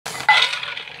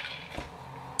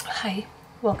Hi,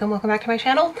 welcome back to my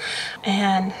channel.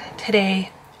 And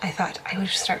today I thought I would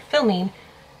start filming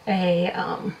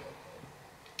a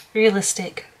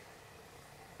realistic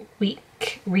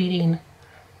week reading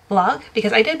vlog,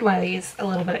 because I did one of these a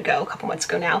little bit ago, a couple months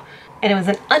ago now, and it was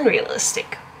an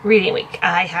unrealistic reading week.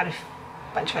 I had a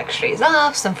bunch of extra days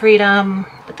off, some freedom,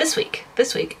 but this week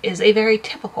is a very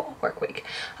typical work week.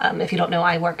 If you don't know,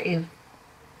 I work a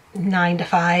 9 to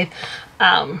 5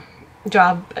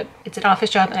 job. It's an office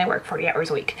job and I work 40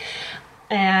 hours a week,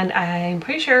 and I'm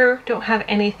pretty sure don't have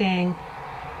anything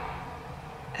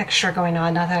extra going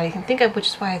on, not that I can think of, which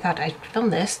is why I thought I'd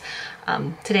film this.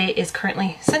 Today is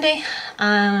currently Sunday.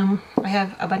 I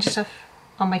have a bunch of stuff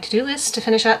on my to-do list to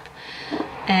finish up,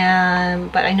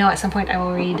 but I know at some point I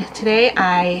will read today.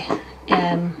 I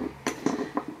am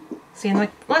seeing my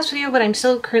last video, but I'm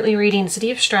still currently reading City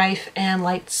of Strife and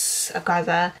Lights of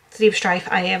Gaza. City of Strife,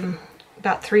 I am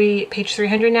about page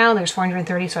 300 now. There's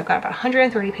 430, so I've got about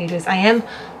 130 pages. I am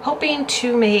hoping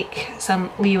to make some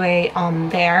leeway on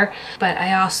there, but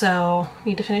I also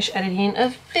need to finish editing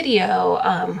a video,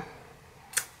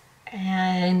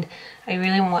 and I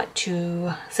really want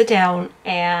to sit down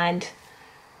and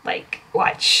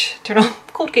turn on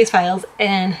Cold Case Files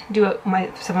and do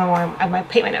some more of my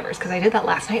paint my numbers, because I did that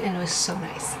last night and it was so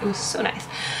nice. It was so nice.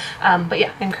 But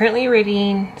yeah, I'm currently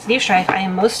reading City of Strife. I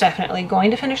am most definitely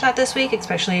going to finish that this week,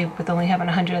 especially with only having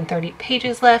 130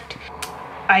 pages left.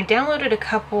 I downloaded a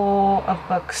couple of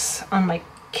books on my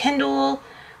Kindle.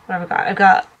 What have I got? I've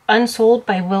got Unsold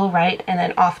by Will Wright and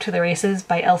then Off to the Races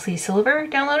by Elsie Silver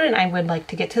downloaded, and I would like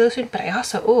to get to those soon. But I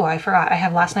also, I forgot, I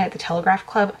have Last Night at the Telegraph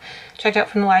Club checked out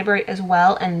from the library as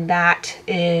well, and that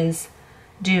is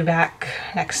due back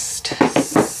next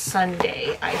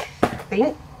Sunday, I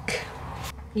think.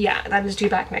 Yeah, that is due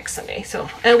back next Sunday, so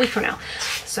a week from now.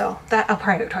 So that I'll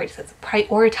prioritize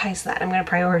that. I'm going to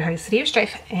prioritize City of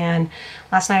Strife and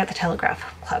Last Night at the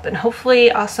Telegraph Club, and hopefully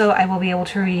also I will be able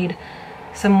to read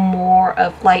some more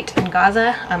of Light in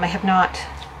Gaza. I have not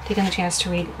taken the chance to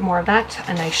read more of that,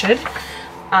 and I should.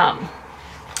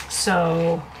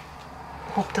 So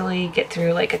hopefully get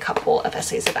through like a couple of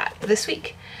essays of that this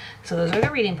week. So those are the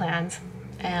reading plans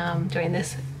during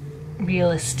this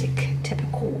realistic,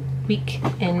 typical week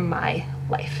in my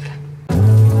life.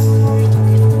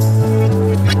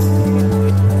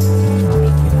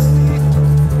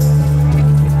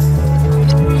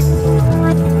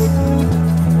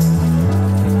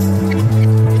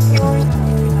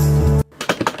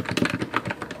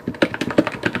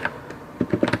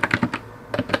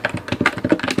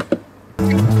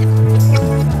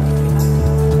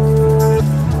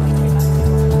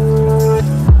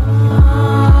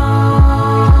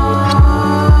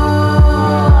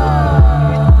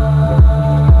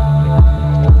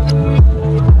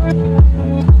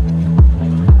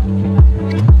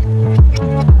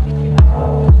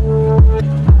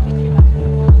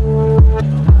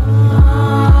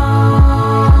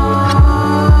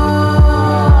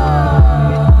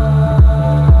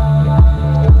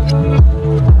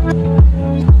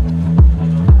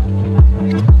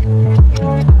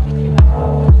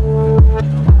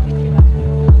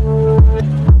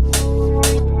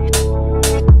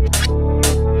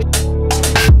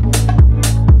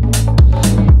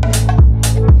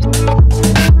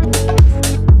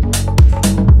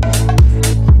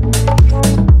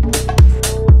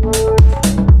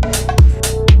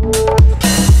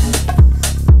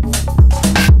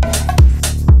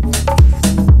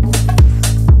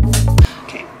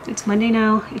 Monday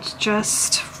now. It's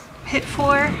just hit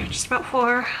 4, just about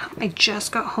 4. I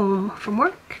just got home from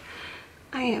work.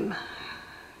 I am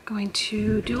going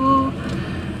to do,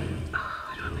 I'm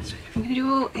going to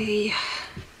do a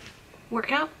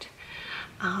workout.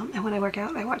 And when I work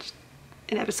out, I watch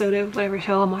an episode of whatever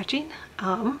show I'm watching.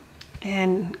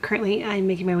 And currently I'm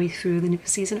making my way through the new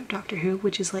season of Doctor Who,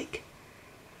 which is like,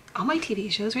 all my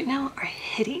TV shows right now are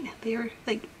hitting. They are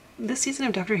like, this season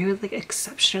of Doctor Who is like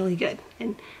exceptionally good.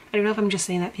 And I don't know if I'm just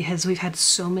saying that because we've had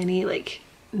so many like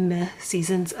meh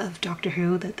seasons of Doctor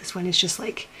Who that this one is just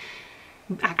like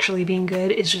actually being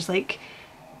good. It's just like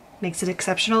makes it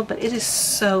exceptional, but it is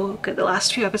so good. The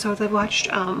last few episodes I've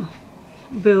watched,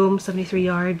 Boom, 73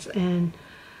 Yards, and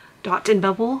Dot and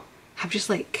Bubble have just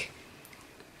like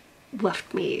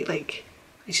left me like,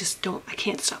 I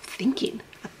can't stop thinking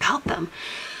about them.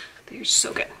 They're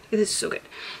so good. It is so good.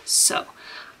 So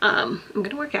I'm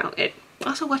gonna work out.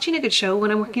 Also, watching a good show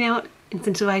when I'm working out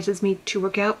incentivizes me to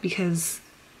work out, because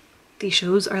these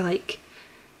shows are like,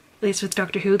 at least with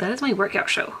Doctor Who, that is my workout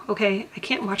show, okay? I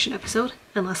can't watch an episode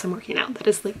unless I'm working out. That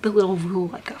is like the little rule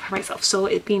I got for myself. So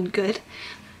it being good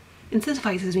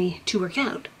incentivizes me to work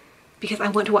out. because I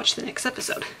want to watch the next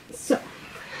episode. So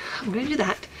I'm gonna do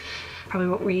that. Probably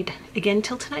won't read again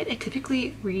till tonight. I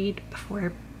typically read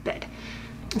before bed.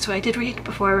 And so I did read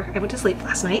before I went to sleep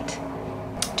last night.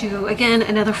 Do again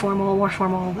another more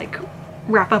formal like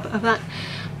wrap up of that.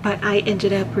 But I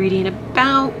ended up reading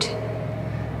about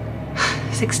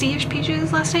 60-ish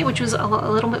pages last night, which was a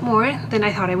little bit more than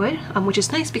I thought I would, which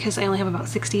is nice because I only have about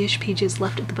 60-ish pages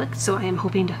left of the book, so I am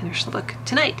hoping to finish the book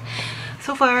tonight.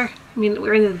 So far, I mean,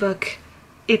 we're into the book.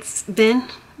 It's been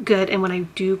good, and when I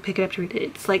do pick it up to read it,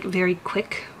 it's like very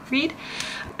quick read.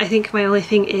 I think my only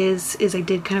thing is I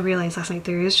did kind of realize last night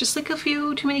there is just like a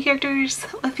few too many characters,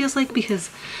 it feels like, because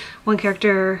one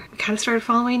character kind of started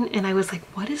following and I was like,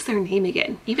 what is their name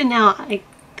again? Even now I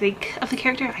think of the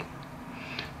character, I'm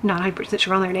not 100%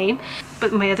 sure on their name.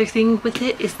 But my other thing with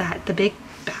it is that the big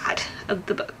bad of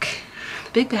the book,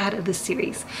 the big bad of this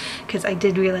series, because I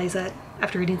did realize that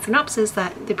after reading synopsis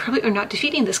that they probably are not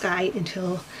defeating this guy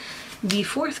until the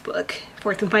fourth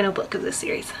and final book of this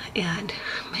series. And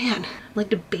man, I'm like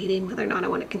debating whether or not I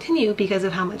want to continue because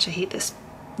of how much I hate this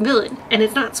villain. And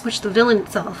it's not so much the villain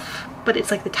itself, but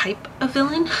it's like the type of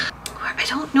villain. I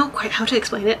don't know quite how to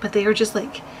explain it, but they are just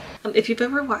like, if you've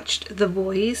ever watched The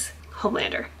Boys,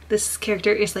 Homelander, this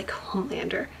character is like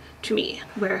Homelander to me,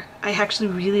 where I actually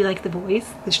really like The Boys,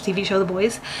 the TV show The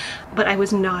Boys, but I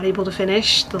was not able to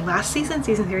finish the last season,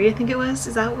 season 3 I think it was.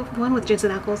 Is that the one with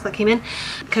Jensen Ackles that came in?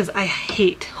 Because I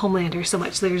hate Homelander so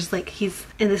much. There's like,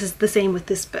 and this is the same with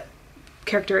this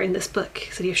character in this book,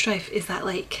 City of Strife, is that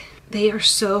like, they are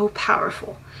so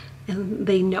powerful and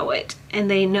they know it and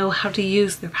they know how to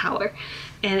use their power.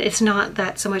 And it's not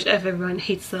that so much if everyone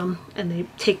hates them and they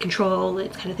take control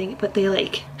and kind of thing, but they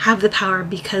like have the power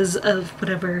because of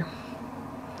whatever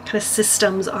kind of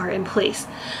systems are in place.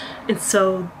 And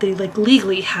so they like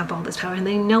legally have all this power and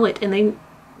they know it and they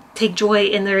take joy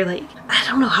in their like, I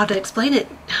don't know how to explain it,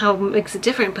 how it makes it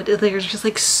different, but they're just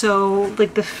like so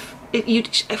like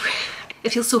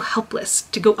it feels so helpless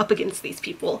to go up against these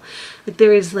people. Like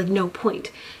there is like no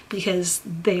point because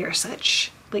they are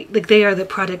such like they are the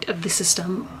product of the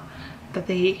system that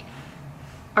they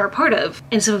are a part of.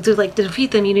 And so to like to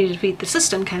defeat them, you need to defeat the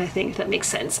system kind of thing, if that makes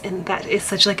sense. And that is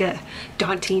such like a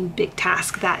daunting big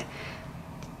task that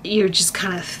you just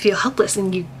kind of feel helpless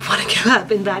and you want to give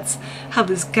up. And that's how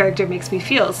this character makes me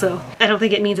feel. So I don't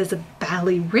think it means it's a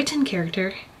badly written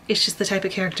character. It's just the type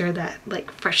of character that like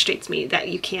frustrates me, that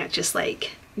you can't just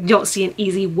like, you don't see an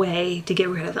easy way to get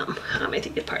rid of them. I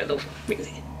think it's part of the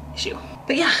issue.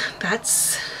 But yeah,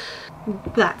 that's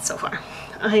that so far.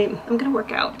 I'm gonna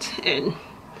work out and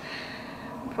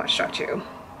watch Doctor Who.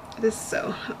 This is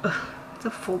so, it's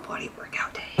a full body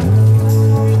workout day.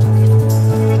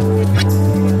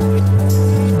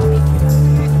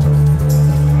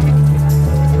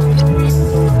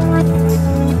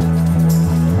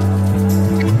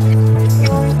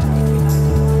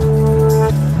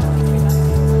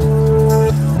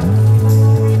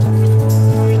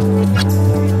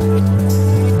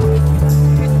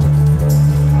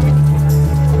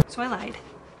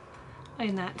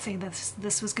 Saying that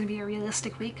this was going to be a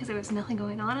realistic week because there was nothing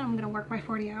going on and I'm going to work my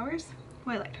 40 hours.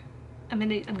 Well, I lied. I'm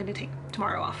gonna take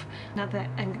tomorrow off. Not that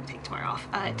I'm gonna take tomorrow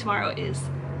off. Tomorrow is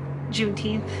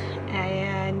Juneteenth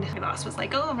and my boss was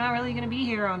like, oh, I'm not really gonna be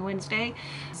here on Wednesday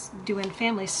doing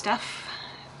family stuff.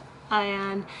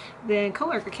 And then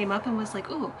coworker came up and was like,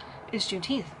 oh, it's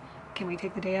Juneteenth. Can we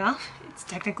take the day off? It's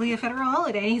technically a federal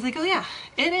holiday. And he's like, oh yeah,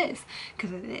 it is.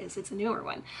 Because it is, it's a newer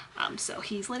one. So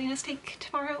he's letting us take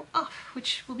tomorrow off,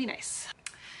 which will be nice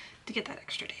to get that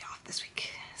extra day off this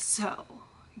week. So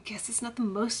I guess it's not the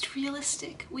most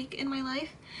realistic week in my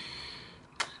life,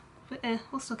 but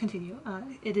we'll still continue.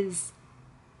 It is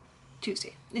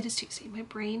Tuesday. It is Tuesday. My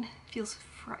brain feels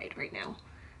fried right now.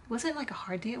 It wasn't like a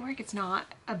hard day at work. It's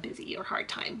not a busy or hard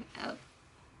time at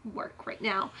work right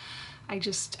now. I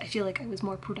feel like I was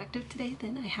more productive today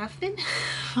than I have been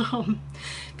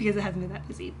because it hasn't been that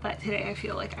busy. But today I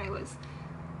feel like I was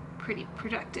pretty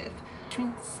productive, which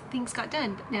means things got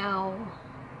done. But now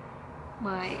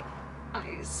my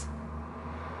eyes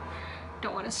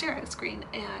don't want to stare at a screen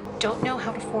and don't know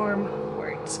how to form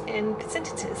words and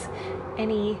sentences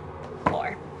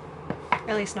anymore.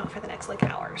 At least not for the next like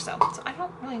hour or so. So I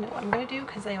don't really know what I'm gonna do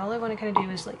because all I want to kind of do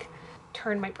is like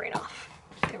turn my brain off.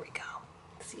 There we go.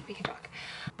 Let's see if we can talk.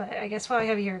 But I guess while I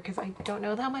have you here, because I don't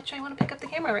know how much I want to pick up the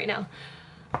camera right now.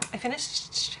 I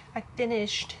finished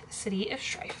City of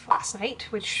Strife last night,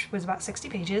 which was about 60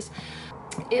 pages.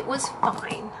 It was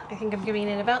fine. I think I'm giving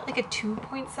it about like a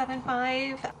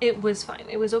 2.75. It was fine.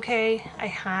 It was okay. I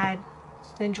had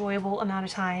an enjoyable amount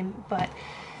of time, but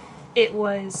it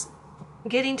was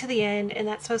getting to the end, and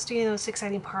that's supposed to be the most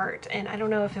exciting part. And I don't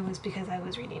know if it was because I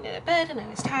was reading it at bed and I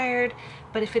was tired,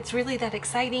 but if it's really that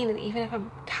exciting, and even if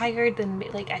I'm tired, then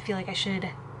like I feel like I should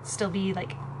still be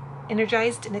like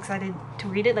energized and excited to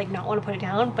read it, like not want to put it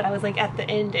down. But I was like at the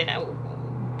end and I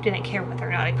didn't care whether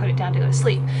or not I put it down to go to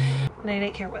sleep, and I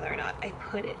didn't care whether or not I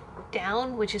put it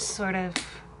down, which is sort of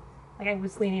like I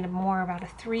was leaning more about a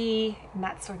 3, and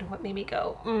that's sort of what made me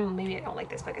go, maybe I don't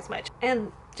like this book as much.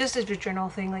 And just as a general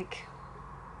thing, like,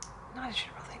 not a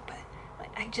general thing, but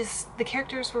like, the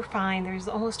characters were fine. There's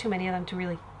almost too many of them to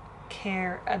really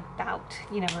care about.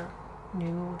 You never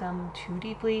knew them too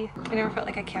deeply. I never felt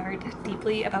like I cared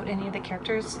deeply about any of the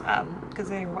characters, because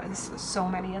there was so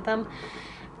many of them,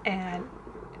 and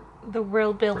the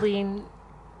world building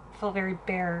felt very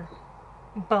bare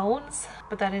bones.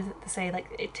 But that isn't to say like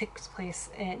it takes place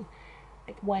in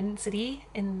like one city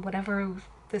in whatever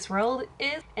this world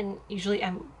is, and usually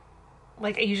I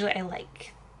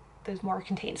like those more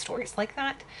contained stories like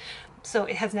that, so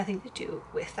it has nothing to do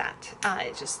with that.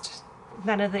 It just,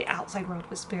 none of the outside world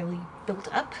was barely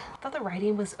built up. I thought the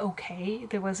writing was okay.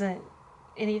 There wasn't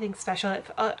anything special.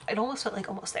 It almost felt like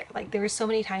almost there. Like there were so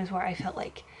many times where I felt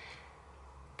like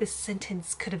this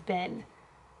sentence could have been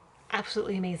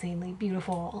absolutely amazingly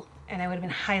beautiful, and I would have been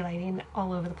highlighting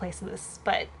all over the place in this,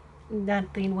 but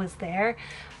nothing was there.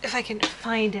 If I can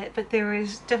find it, but there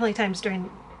was definitely times during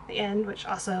the end, which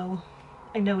also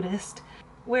I noticed,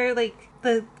 where like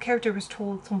the character was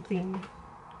told something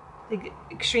like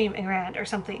extreme and grand or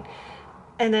something,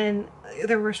 and then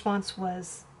their response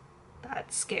was,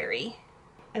 "That's scary,"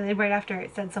 and then right after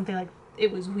it said something like,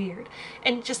 "It was weird."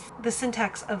 And just the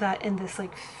syntax of that in this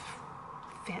like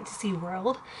fantasy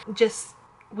world just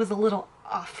was a little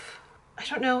off. I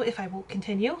don't know if I will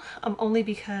continue, only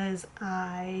because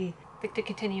I think to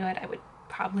continue it I would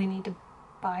probably need to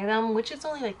buy them, which is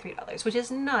only like $3, which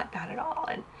is not bad at all.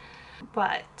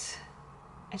 But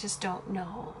I just don't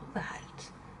know that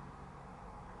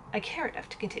I care enough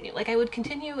to continue. Like I would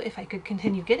continue if I could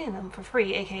continue getting them for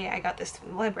free, aka I got this from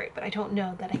the library, but I don't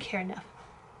know that I care enough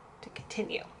to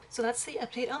continue. So that's the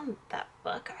update on that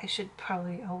book.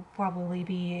 I'll probably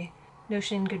be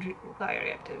Notion, Goodreads, well, I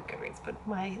already have to Goodreads, but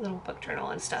my little book journal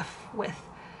and stuff with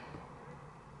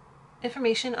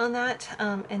information on that.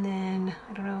 And then,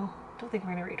 I don't think we're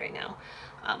gonna read right now.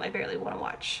 I barely want to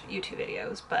watch YouTube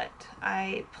videos, but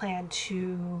I plan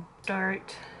to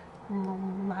start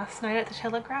Last Night at the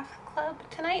Telegraph Club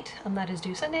tonight. That is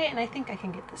due Sunday, and I think I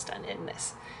can get this done in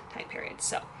this time period.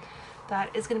 So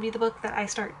that is going to be the book that I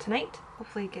start tonight.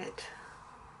 Hopefully get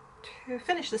to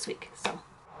finish this week. So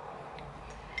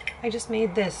I just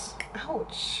made this,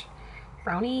 ouch,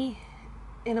 brownie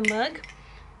in a mug,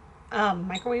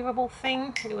 microwavable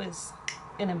thing. It was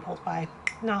an impulse buy.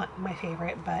 Not my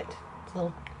favorite, but it's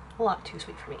a lot too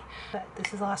sweet for me. But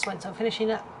this is the last one, so I'm finishing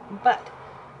up. But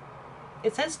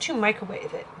it says to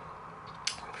microwave it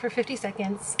for 50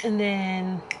 seconds and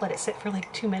then let it sit for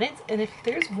like 2 minutes. And if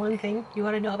there's one thing you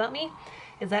want to know about me,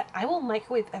 is that I will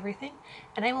microwave everything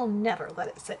and I will never let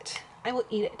it sit. I will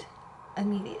eat it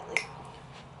immediately.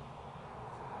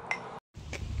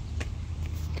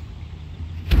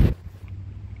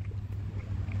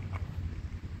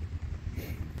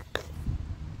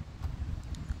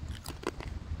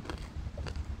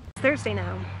 It's Thursday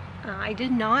now. I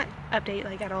did not update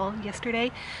like at all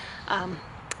yesterday.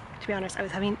 To be honest, I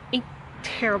was having a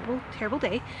terrible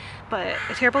day, but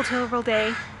a terrible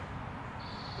day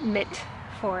meant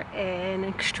for an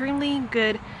extremely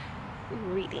good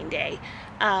reading day.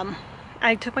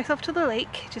 I took myself to the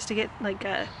lake just to get like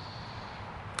I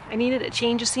needed a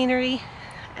change of scenery,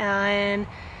 and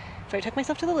so I took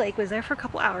myself to the lake, was there for a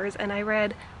couple hours, and I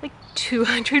read like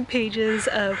 200 pages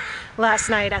of Last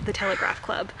Night at the Telegraph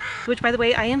Club, which by the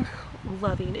way I am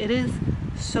loving. It is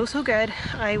so good.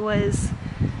 I was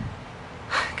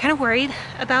kind of worried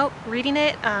about reading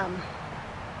it,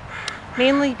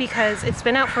 mainly because it's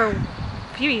been out for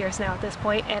a few years now at this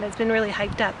point and it's been really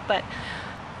hyped up, but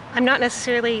I'm not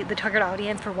necessarily the target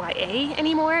audience for YA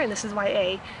anymore, and this is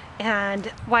YA,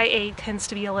 and YA tends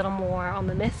to be a little more on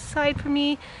the myth side for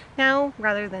me now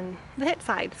rather than the hit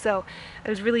side. So I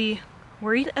was really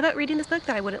worried about reading this book,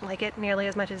 that I wouldn't like it nearly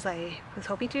as much as I was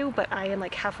hoping to, but I am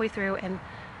like halfway through and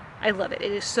I love it.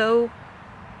 It is so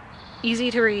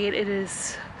easy to read. It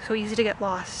is so easy to get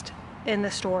lost in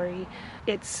the story.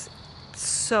 It's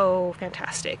so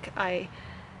fantastic. I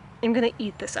am gonna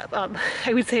eat this up.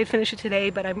 I would say I'd finish it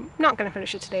today, but I'm not gonna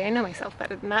finish it today. I know myself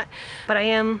better than that. But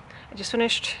I just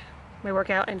finished my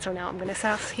workout, and so now I'm gonna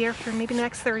sit here for maybe the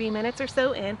next 30 minutes or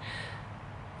so and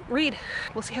read.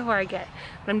 We'll see how far I get,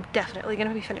 but I'm definitely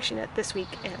gonna be finishing it this week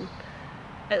and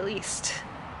at least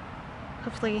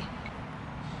hopefully,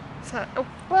 so, oh,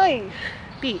 why?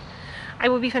 B. I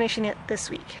will be finishing it this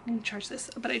week. I'm gonna charge this,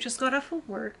 but I just got off of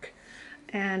work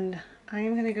and I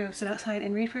am gonna go sit outside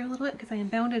and read for a little bit because I am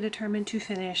bound and determined to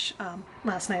finish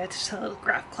Last Night at the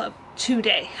Telegraph Club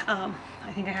today.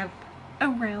 I think I have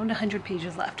around 100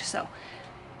 pages left, so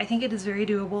I think it is very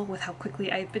doable with how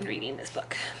quickly I've been reading this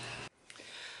book.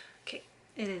 Okay,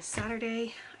 it is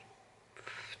Saturday. I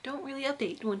don't really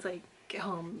update once I get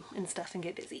home and stuff and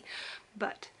get busy,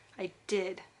 but I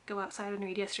did go outside and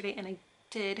read yesterday, and I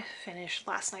did finish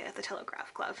Last Night at the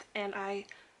Telegraph Club, and I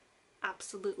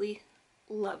absolutely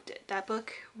loved it. That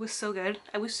book was so good.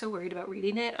 I was so worried about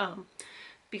reading it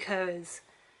because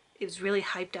it was really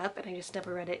hyped up and I just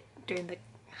never read it during the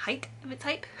height of its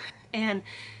hype, and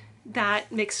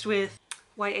that mixed with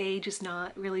YA just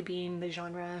not really being the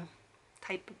genre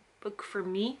type of book for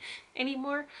me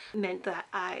anymore meant that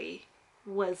I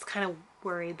was kind of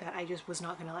worried that I just was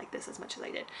not gonna like this as much as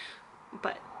I did,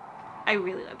 but I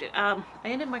really loved it. I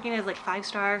ended up marking it as like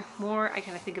 5-star. More I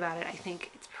kind of think about it, I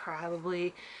think it's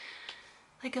probably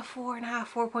like a 4.5,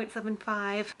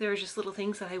 4.75. There were just little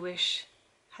things that I wish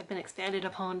had been expanded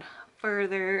upon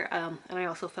further, and I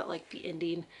also felt like the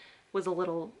ending was a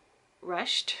little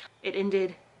rushed. It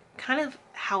ended kind of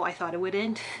how I thought it would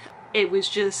end. It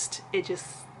just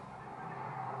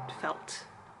felt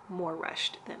more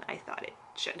rushed than I thought it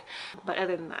should. But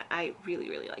other than that, I really,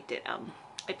 really liked it.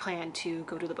 I plan to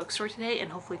go to the bookstore today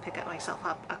and hopefully pick up myself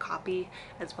up a copy,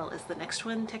 as well as the next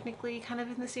one technically kind of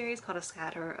in the series called A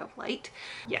Scatter of Light.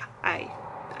 Yeah, I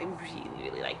really,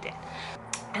 really liked it.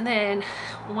 And then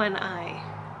when I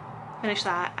finished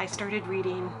that, I started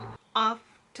reading Off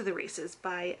to the Races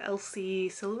by Elsie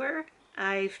Silver.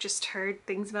 I've just heard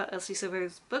things about Elsie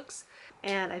Silver's books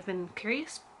and I've been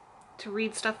curious to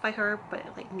read stuff by her,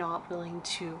 but like not willing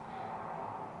to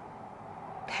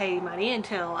pay money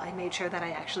until I made sure that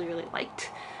I actually really liked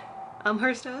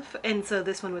her stuff. And so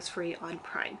this one was free on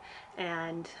Prime,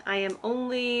 and I am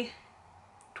only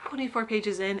 24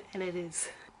 pages in and it is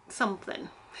something.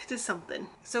 It is something.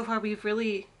 So far we've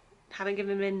really haven't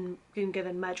been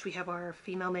given much. We have our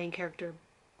female main character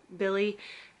Billy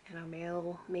and our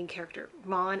male main character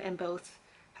Vaughn, and both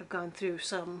have gone through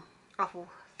some awful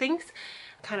things.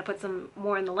 Kind of puts them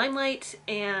more in the limelight,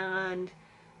 and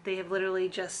they have literally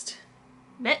just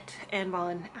met, and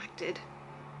Vaughn acted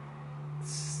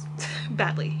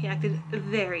badly. He acted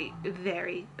very,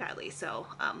 very badly, so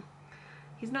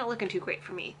he's not looking too great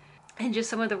for me. And just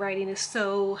some of the writing is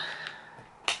so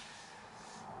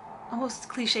almost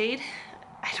cliched.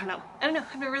 I don't know.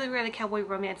 I've never really read a cowboy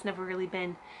romance, never really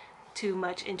been too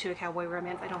much into a cowboy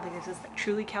romance. I don't think this is like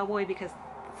truly cowboy because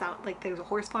it sounds like there's a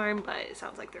horse farm, but it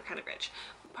sounds like they're kind of rich.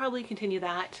 Probably continue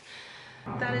that.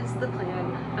 That is the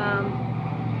plan.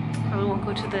 Probably won't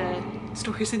go to the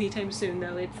stores anytime soon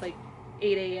though. It's like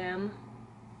 8 a.m.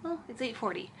 Well, it's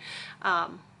 8:40.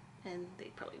 And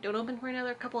they probably don't open for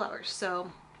another couple hours,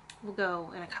 so we'll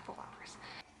go in a couple hours.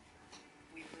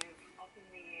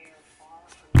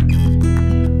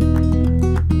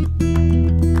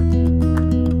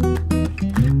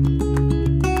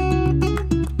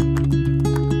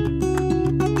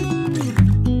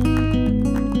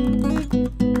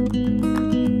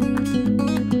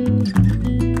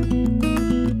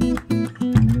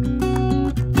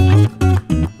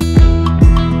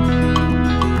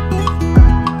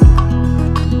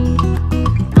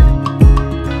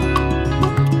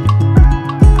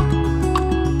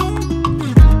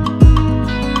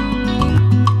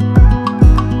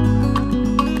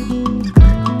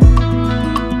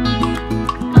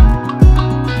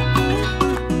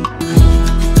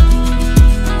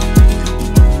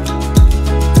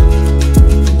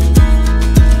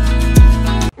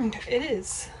 It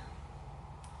is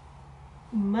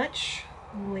much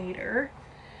later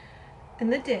in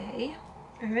the day.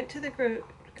 I went to the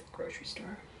grocery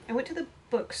store. I went to the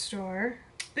bookstore.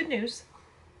 Good news.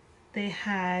 They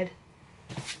had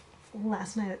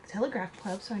Last Night at the Telegraph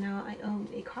Club, so now I own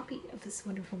a copy of this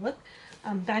wonderful book.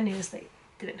 Bad news, they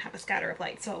didn't have A Scatter of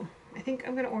Light, so I think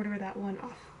I'm going to order that one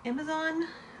off Amazon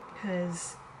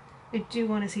because I do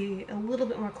want to see a little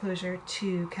bit more closure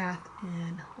to Kath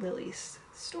and Lily's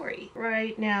story.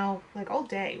 Right now, like all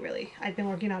day really, I've been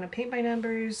working on a paint by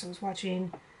numbers. I was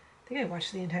watching, I think I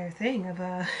watched the entire thing of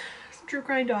some true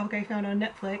crime doc I found on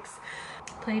Netflix.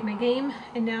 Played my game,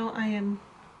 and now I am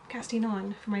casting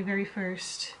on for my very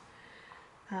first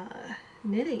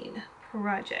knitting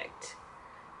project.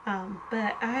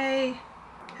 But I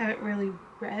haven't really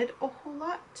read a whole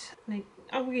lot. And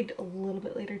I'll read a little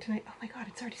bit later tonight. Oh my god,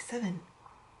 it's already 7.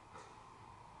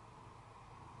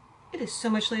 It is so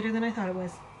much later than I thought it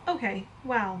was. Okay,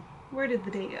 wow. Where did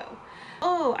the day go?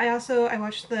 Oh, I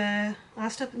watched the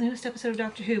newest episode of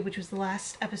Doctor Who, which was the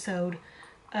last episode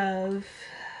of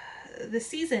the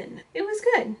season. It was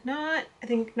good. I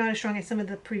think not as strong as some of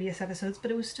the previous episodes,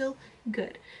 but it was still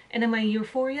good. And in my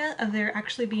euphoria of there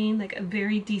actually being like a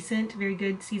very decent, very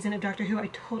good season of Doctor Who, I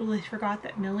totally forgot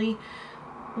that Millie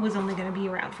was only going to be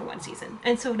around for one season.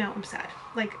 And so now I'm sad.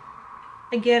 Like,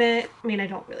 I get it. I mean, I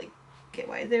don't really get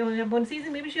why they only have one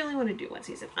season. Maybe she only wanted to do one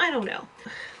season. I don't know.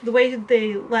 The way that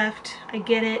they left, I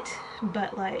get it,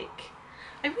 but like,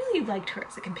 I really liked her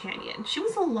as a companion. She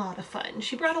was a lot of fun.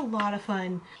 She brought a lot of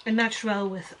fun and matched well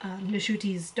with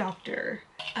Nishuti's doctor.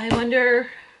 I wonder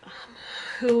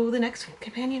who the next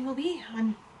companion will be.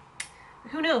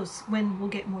 Who knows when we'll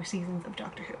get more seasons of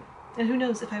Doctor Who. And who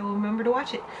knows if I will remember to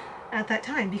watch it at that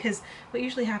time, because what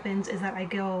usually happens is that I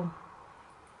go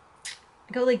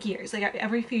like years. Like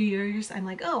every few years I'm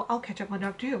like, oh, I'll catch up on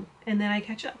Doctor Who. And then I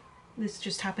catch up. This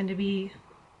just happened to be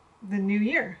the new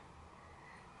year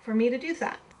for me to do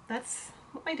that. That's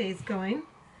what my day's going.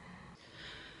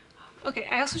 Okay,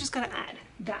 I also just gotta add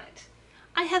that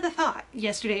I had the thought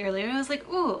yesterday earlier, I was like,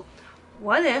 ooh,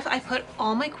 what if I put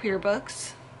all my queer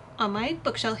books on my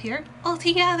bookshelf here all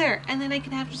together, and then I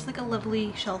can have just like a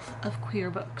lovely shelf of queer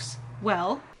books.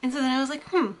 Well, and so then I was like,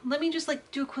 let me just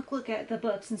like do a quick look at the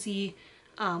books and see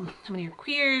how many are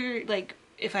queer, like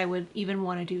if I would even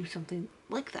want to do something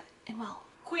like that. And well,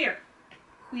 queer,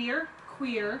 queer,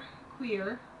 queer,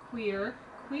 queer, queer,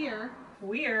 queer,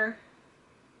 queer,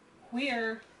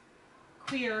 queer,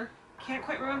 queer. Can't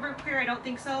quite remember queer, I don't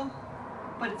think so,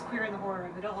 but it's queer in the horror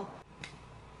of it all.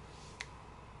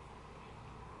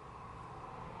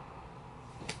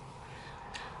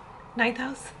 Ninth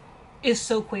house is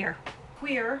so queer.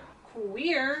 Queer,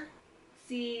 queer,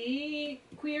 see,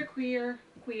 queer, queer,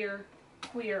 queer,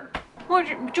 queer.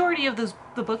 Majority of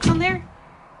the books on there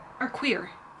are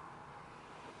queer.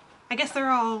 I guess they're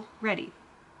all ready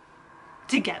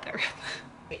together.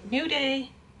 New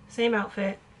day, same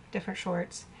outfit, different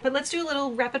shorts. But let's do a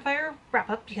little rapid fire wrap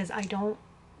up because I don't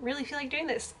really feel like doing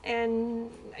this and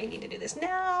I need to do this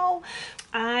now.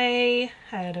 I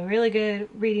had a really good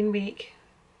reading week,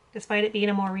 despite it being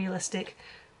a more realistic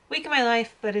week of my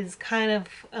life, but is kind of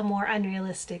a more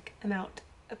unrealistic amount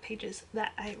of pages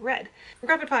that I read.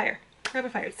 Rapid fire.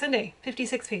 Sunday,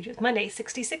 56 pages. Monday,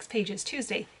 66 pages.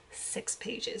 Tuesday, 6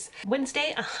 pages.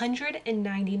 Wednesday,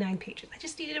 199 pages. I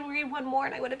just needed to read one more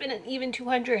and I would have been at even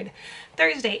 200.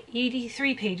 Thursday,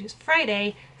 83 pages.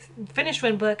 Friday, finished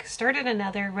one book, started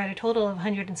another, read a total of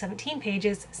 117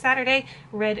 pages. Saturday,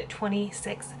 read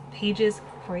 26 pages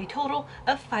for a total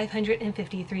of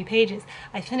 553 pages.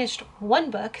 I finished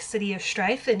one book, City of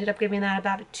Strife, ended up giving that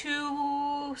about a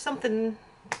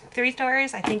 3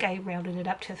 stars. I think I rounded it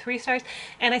up to 3 stars.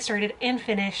 And I started and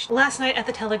finished Last Night at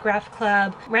the Telegraph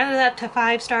Club. Rounded it up to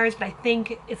 5 stars, but I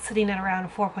think it's sitting at around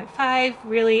 4.5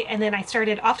 really. And then I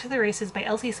started Off to the Races by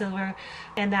Elsie Silver,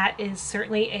 and that is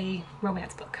certainly a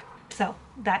romance book. So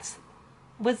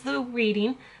was the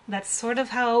reading. That's sort of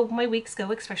how my weeks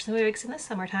go, especially my weeks in the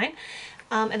summertime.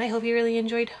 And I hope you really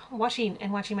enjoyed watching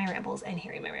my rambles and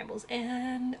hearing my rambles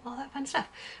and all that fun stuff.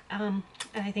 And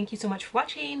I thank you so much for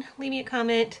watching. Leave me a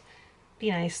comment. Be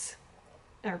nice.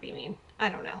 Or be mean. I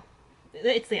don't know.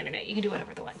 It's the internet. You can do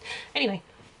whatever you want. Anyway,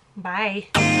 bye.